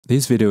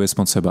This video is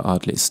sponsored by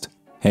Artlist.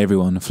 Hey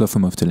everyone, Flo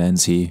from Off to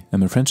Lens here.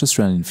 I'm a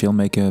French-Australian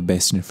filmmaker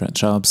based in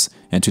French Alps,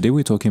 and today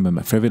we're talking about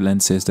my favorite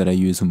lenses that I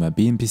use with my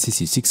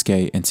BMPCC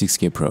 6K and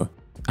 6K Pro.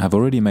 I have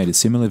already made a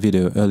similar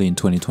video early in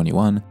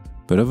 2021,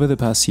 but over the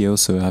past year or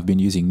so I've been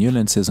using new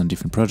lenses on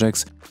different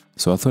projects,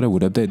 so I thought I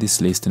would update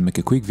this list and make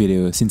a quick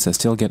video since I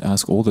still get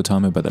asked all the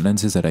time about the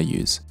lenses that I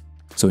use.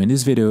 So in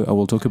this video I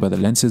will talk about the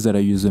lenses that I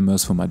use the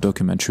most for my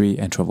documentary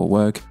and travel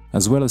work,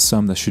 as well as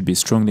some that should be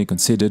strongly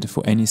considered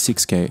for any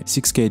 6K,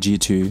 6K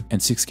G2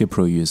 and 6K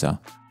Pro user.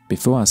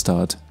 Before I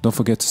start, don't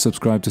forget to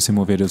subscribe to see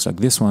more videos like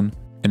this one,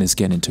 and let's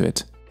get into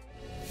it.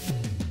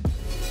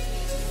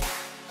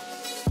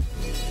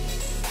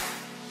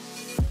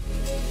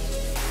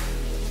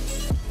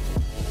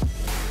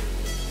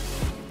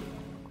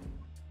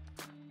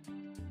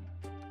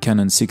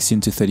 Canon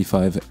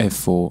 16-35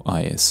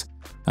 f4 IS.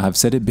 I have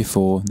said it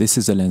before, this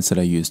is the lens that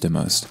I use the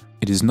most.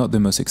 It is not the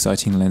most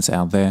exciting lens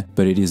out there,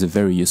 but it is a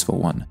very useful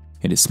one.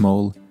 It is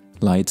small,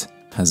 light,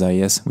 has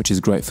IS, which is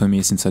great for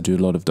me since I do a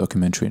lot of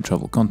documentary and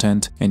travel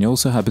content, and it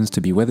also happens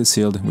to be weather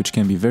sealed, which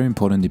can be very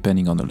important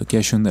depending on the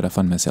location that I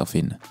find myself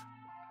in.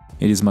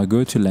 It is my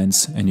go-to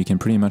lens, and you can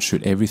pretty much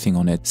shoot everything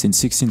on it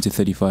since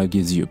 16-35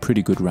 gives you a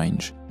pretty good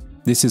range.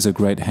 This is a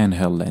great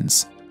handheld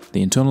lens.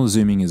 The internal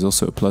zooming is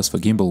also a plus for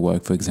gimbal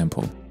work, for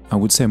example. I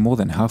would say more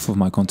than half of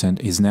my content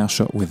is now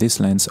shot with this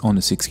lens on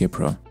the 6K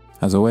Pro.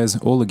 As always,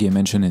 all the gear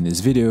mentioned in this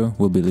video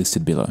will be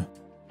listed below.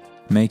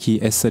 Meike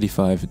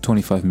S35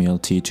 25mm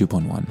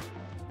t2.1.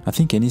 I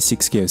think any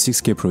 6K or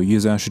 6K Pro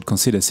user should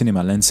consider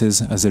cinema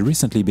lenses as they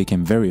recently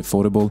became very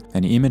affordable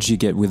and the image you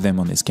get with them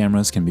on these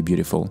cameras can be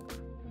beautiful.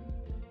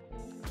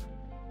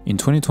 In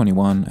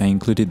 2021, I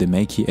included the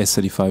Meike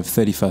S35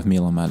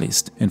 35mm on my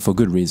list, and for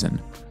good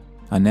reason.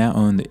 I now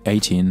own the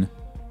 18,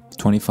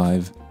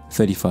 25,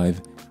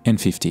 35 and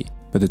 50,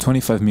 but the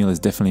 25mm is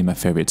definitely my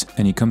favorite,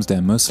 and it comes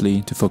down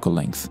mostly to focal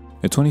length.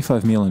 A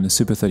 25mm and a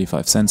Super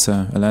 35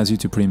 sensor allows you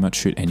to pretty much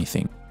shoot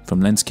anything,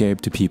 from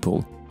landscape to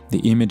people. The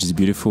image is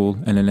beautiful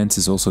and the lens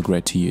is also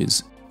great to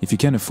use. If you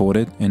can afford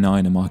it and are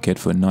in the market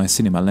for a nice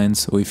cinema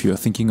lens, or if you are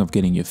thinking of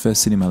getting your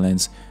first cinema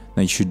lens,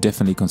 then you should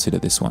definitely consider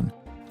this one.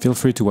 Feel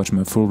free to watch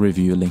my full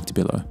review linked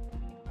below.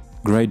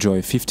 Greyjoy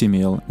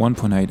 50mm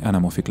 1.8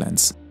 anamorphic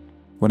lens.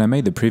 When I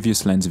made the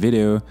previous lens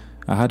video,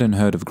 I hadn't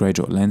heard of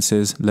Greyjoy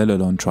lenses, let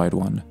alone tried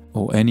one,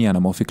 or any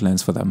anamorphic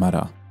lens for that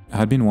matter. I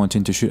had been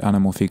wanting to shoot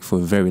anamorphic for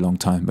a very long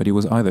time, but it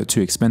was either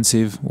too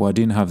expensive or I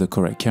didn't have the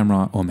correct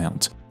camera or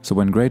mount. So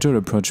when Greyjoy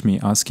approached me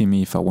asking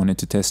me if I wanted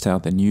to test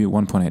out the new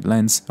 1.8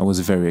 lens, I was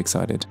very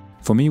excited.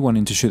 For me,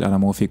 wanting to shoot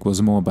anamorphic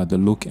was more about the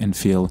look and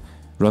feel,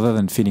 rather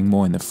than fitting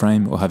more in the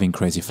frame or having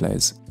crazy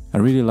flares. I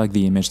really like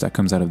the image that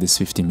comes out of this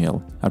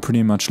 50mm. I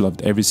pretty much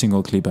loved every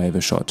single clip I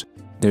ever shot.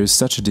 There is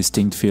such a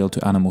distinct feel to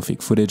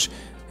anamorphic footage,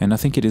 and I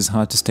think it is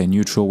hard to stay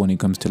neutral when it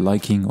comes to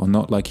liking or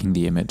not liking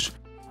the image.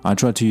 I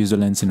tried to use the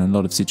lens in a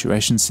lot of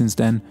situations since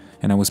then,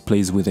 and I was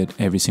pleased with it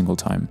every single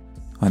time.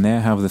 I now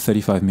have the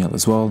 35mm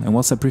as well, and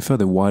whilst I prefer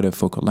the wider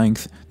focal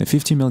length, the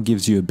 50mm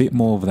gives you a bit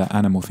more of that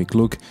anamorphic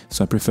look,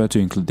 so I prefer to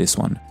include this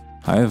one.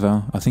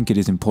 However, I think it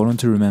is important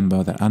to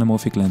remember that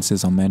anamorphic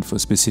lenses are meant for a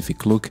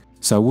specific look,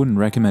 so I wouldn't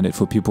recommend it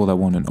for people that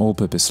want an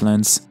all-purpose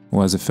lens,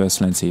 or as a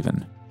first lens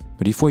even.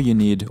 But if what you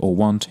need or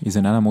want is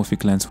an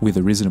anamorphic lens with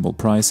a reasonable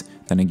price,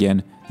 then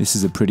again, this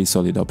is a pretty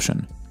solid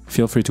option.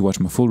 Feel free to watch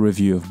my full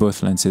review of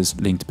both lenses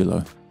linked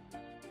below.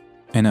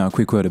 And now a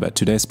quick word about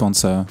today's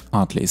sponsor,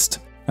 Artlist.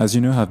 As you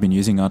know, I've been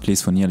using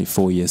Artlist for nearly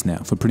 4 years now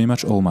for pretty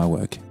much all my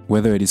work,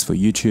 whether it is for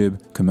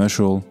YouTube,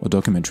 commercial or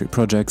documentary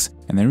projects,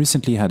 and they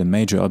recently had a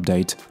major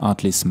update,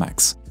 Artlist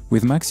Max.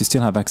 With Max you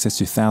still have access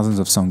to thousands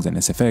of songs and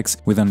SFX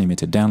with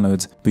unlimited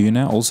downloads, but you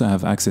now also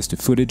have access to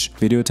footage,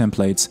 video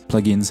templates,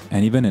 plugins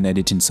and even an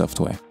editing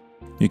software.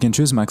 You can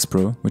choose Max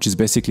Pro, which is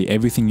basically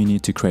everything you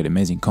need to create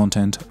amazing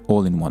content,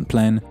 all in one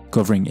plan,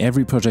 covering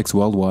every project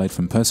worldwide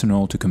from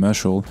personal to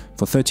commercial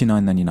for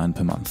 $39.99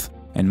 per month.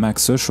 And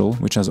Max Social,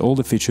 which has all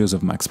the features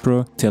of Max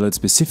Pro, tailored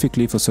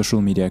specifically for social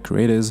media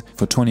creators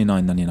for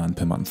 $29.99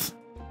 per month.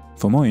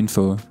 For more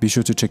info, be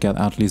sure to check out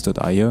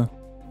artlist.io,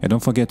 and don't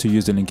forget to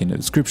use the link in the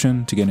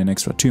description to get an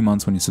extra 2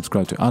 months when you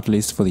subscribe to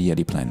Artlist for the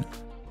yearly plan.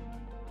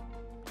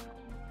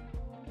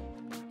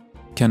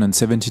 Canon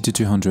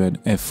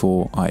 70-200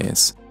 f4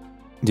 IS.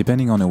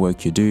 Depending on the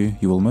work you do,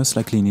 you will most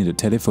likely need a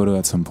telephoto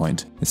at some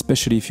point,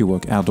 especially if you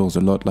work outdoors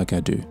a lot like I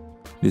do.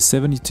 This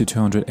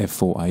 70-200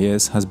 f4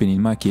 IS has been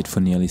in my kit for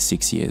nearly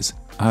 6 years.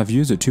 I have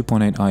used the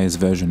 2.8 IS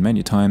version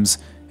many times,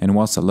 and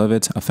whilst I love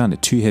it, I found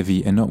it too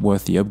heavy and not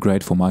worth the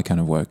upgrade for my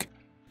kind of work.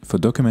 For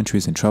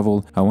documentaries and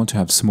travel, I want to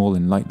have small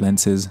and light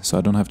lenses so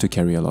I don't have to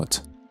carry a lot.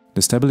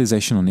 The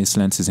stabilization on this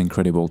lens is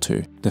incredible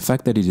too. The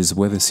fact that it is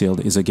weather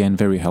sealed is again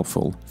very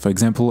helpful. For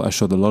example, I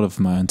shot a lot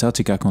of my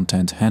Antarctica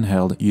content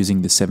handheld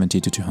using the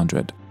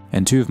 70-200.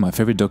 And 2 of my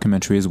favorite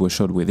documentaries were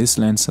shot with this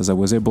lens, as I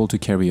was able to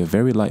carry a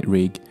very light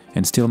rig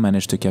and still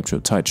manage to capture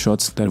tight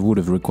shots that would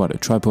have required a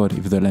tripod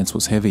if the lens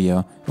was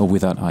heavier or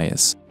without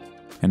IS.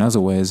 And as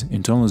always,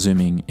 internal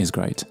zooming is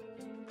great.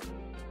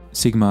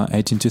 Sigma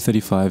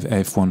 18-35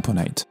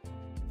 f1.8.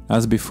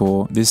 As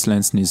before, this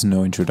lens needs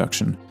no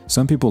introduction.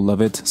 Some people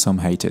love it, some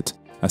hate it.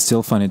 I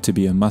still find it to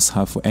be a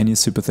must-have for any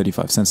Super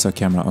 35 sensor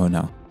camera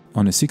owner.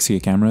 On the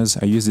 6K cameras,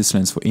 I use this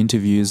lens for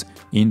interviews,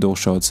 indoor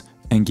shots,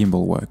 and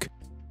gimbal work.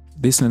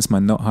 This lens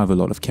might not have a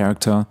lot of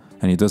character,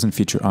 and it doesn't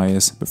feature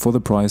IS, but for the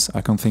price,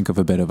 I can't think of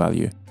a better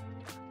value.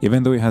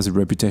 Even though it has a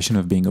reputation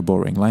of being a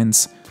boring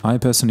lens, I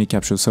personally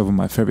capture some of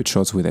my favorite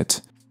shots with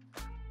it.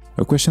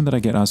 A question that I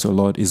get asked a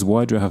lot is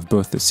why do I have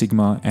both the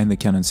Sigma and the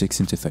Canon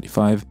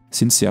 6x35,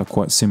 since they are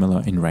quite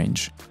similar in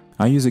range.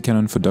 I use the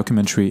Canon for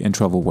documentary and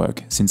travel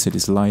work, since it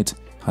is light,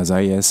 has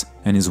IS,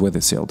 and is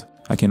weather sealed.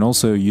 I can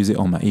also use it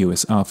on my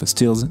EOS R for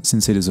stills,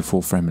 since it is a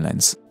full frame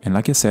lens. And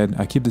like I said,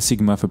 I keep the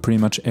Sigma for pretty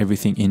much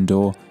everything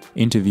indoor,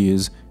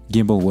 interviews,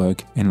 gimbal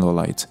work, and low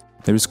light.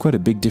 There is quite a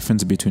big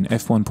difference between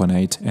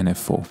f1.8 and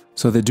f4.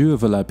 So they do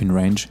overlap in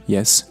range,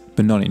 yes,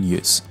 but not in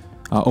use.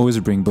 I always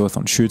bring both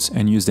on shoots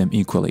and use them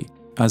equally.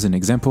 As an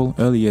example,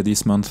 earlier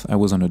this month I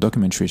was on a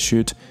documentary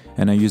shoot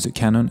and I used a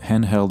Canon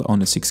handheld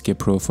on a 6K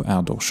Pro for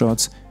outdoor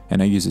shots,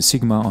 and I used a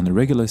Sigma on a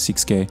regular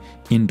 6K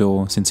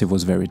indoor since it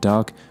was very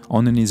dark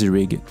on an easy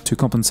rig to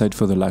compensate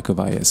for the lack of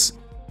IS.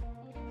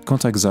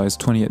 Contact size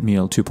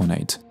 28mm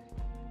 2.8.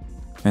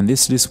 And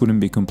this list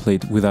wouldn't be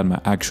complete without my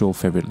actual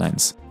favorite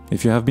lens.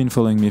 If you have been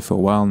following me for a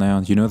while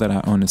now, you know that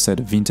I own a set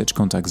of vintage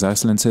contact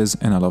size lenses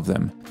and I love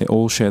them. They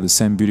all share the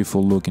same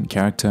beautiful look and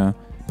character,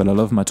 but I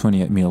love my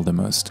 28mm the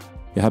most.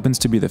 It happens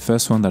to be the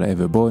first one that I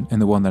ever bought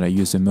and the one that I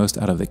use the most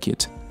out of the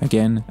kit.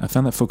 Again, I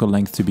found that focal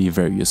length to be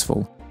very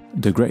useful.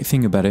 The great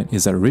thing about it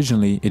is that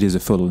originally it is a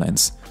photo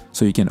lens,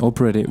 so you can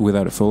operate it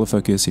without a follow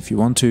focus if you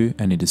want to,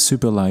 and it is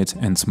super light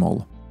and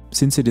small.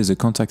 Since it is a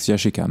Contax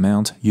Yashica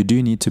mount, you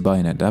do need to buy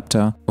an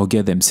adapter or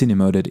get them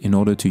cine-moded in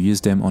order to use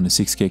them on the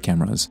 6K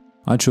cameras.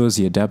 I chose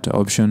the adapter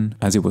option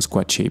as it was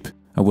quite cheap.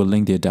 I will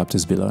link the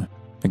adapters below.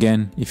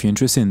 Again, if you're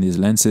interested in these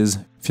lenses,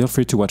 feel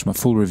free to watch my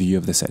full review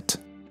of the set.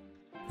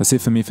 That's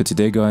it for me for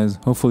today guys,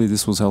 hopefully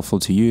this was helpful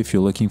to you if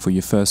you're looking for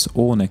your first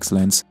or next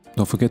lens.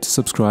 Don't forget to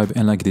subscribe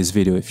and like this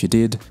video if you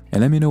did,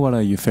 and let me know what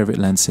are your favorite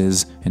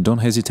lenses, and don't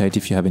hesitate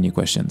if you have any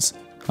questions.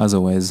 As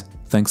always,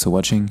 thanks for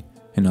watching,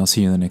 and I'll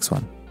see you in the next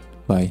one.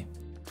 Bye.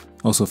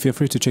 Also feel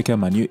free to check out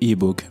my new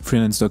ebook,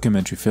 Freelance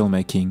Documentary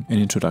Filmmaking, an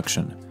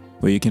Introduction,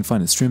 where you can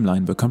find a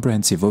streamlined but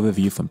comprehensive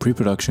overview from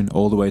pre-production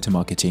all the way to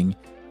marketing,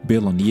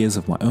 built on years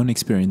of my own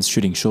experience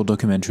shooting short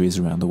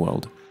documentaries around the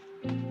world.